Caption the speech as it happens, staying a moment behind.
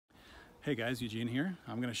Hey guys, Eugene here.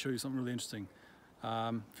 I'm going to show you something really interesting.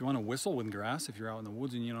 If you want to whistle with grass, if you're out in the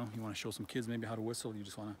woods and you want to show some kids maybe how to whistle, you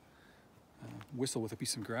just want to whistle with a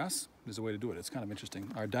piece of grass, there's a way to do it. It's kind of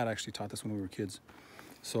interesting. Our dad actually taught this when we were kids.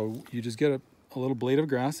 So you just get a little blade of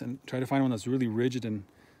grass and try to find one that's really rigid and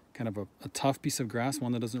kind of a tough piece of grass,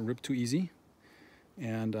 one that doesn't rip too easy.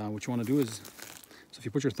 And what you want to do is, so if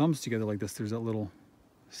you put your thumbs together like this, there's that little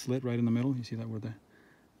slit right in the middle. You see that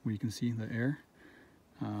where you can see the air?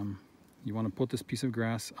 You want to put this piece of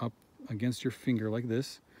grass up against your finger like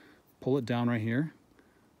this, pull it down right here,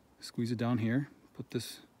 squeeze it down here, put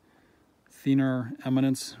this thinner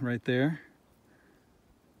eminence right there,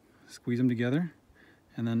 squeeze them together,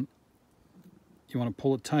 and then you want to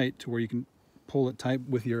pull it tight to where you can pull it tight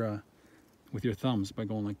with your thumbs by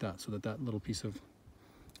going like that, so that little piece of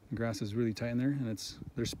grass is really tight in there, and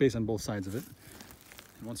there's space on both sides of it.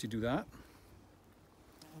 And once you do that,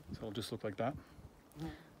 so it'll just look like that.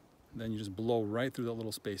 Then you just blow right through that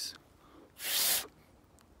little space.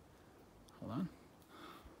 Hold on.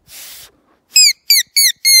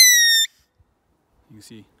 You can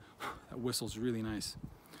see that whistle's really nice.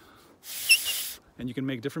 And you can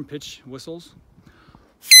make different pitch whistles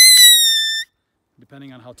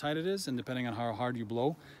depending on how tight it is and depending on how hard you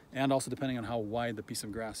blow, and also depending on how wide the piece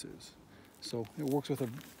of grass is. So it works with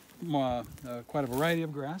quite a variety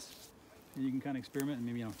of grass, and you can kind of experiment and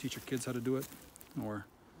maybe teach your kids how to do it, or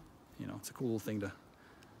it's a cool little thing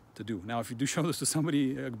to do. Now, if you do show this to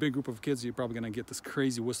somebody, a big group of kids, you're probably going to get this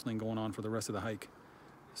crazy whistling going on for the rest of the hike.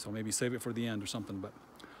 So maybe save it for the end or something. But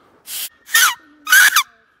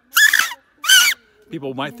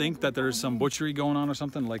people might think that there's some butchery going on or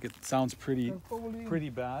something. Like, it sounds pretty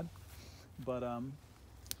bad, but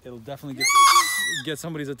it'll definitely get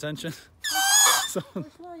somebody's attention. So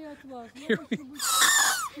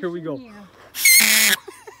here we go.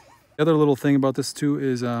 The other little thing about this too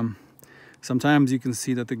is sometimes you can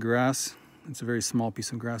see that the grass, it's a very small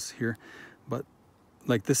piece of grass here, but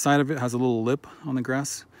like this side of it has a little lip on the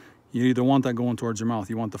grass. You either want that going towards your mouth.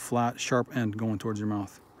 You want the flat, sharp end going towards your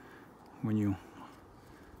mouth when you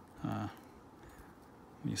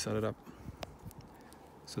set it up,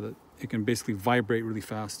 so that it can basically vibrate really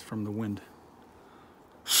fast from the wind.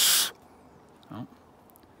 Oh.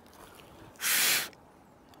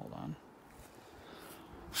 Hold on.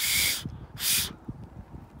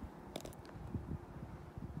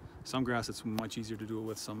 Some grass it's much easier to do it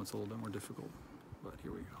with, some it's a little bit more difficult, but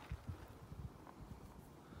here we go.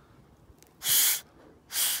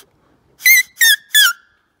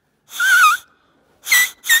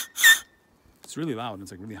 It's really loud,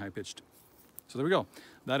 it's like really high pitched. So there we go.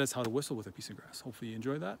 That is how to whistle with a piece of grass. Hopefully you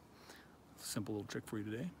enjoyed that. Simple little trick for you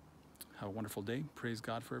today. Have a wonderful day. Praise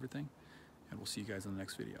God for everything. And we'll see you guys in the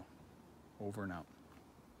next video. Over and out.